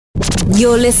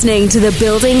You're listening to the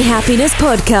Building Happiness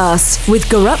Podcast with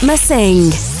Garutma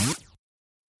Singh.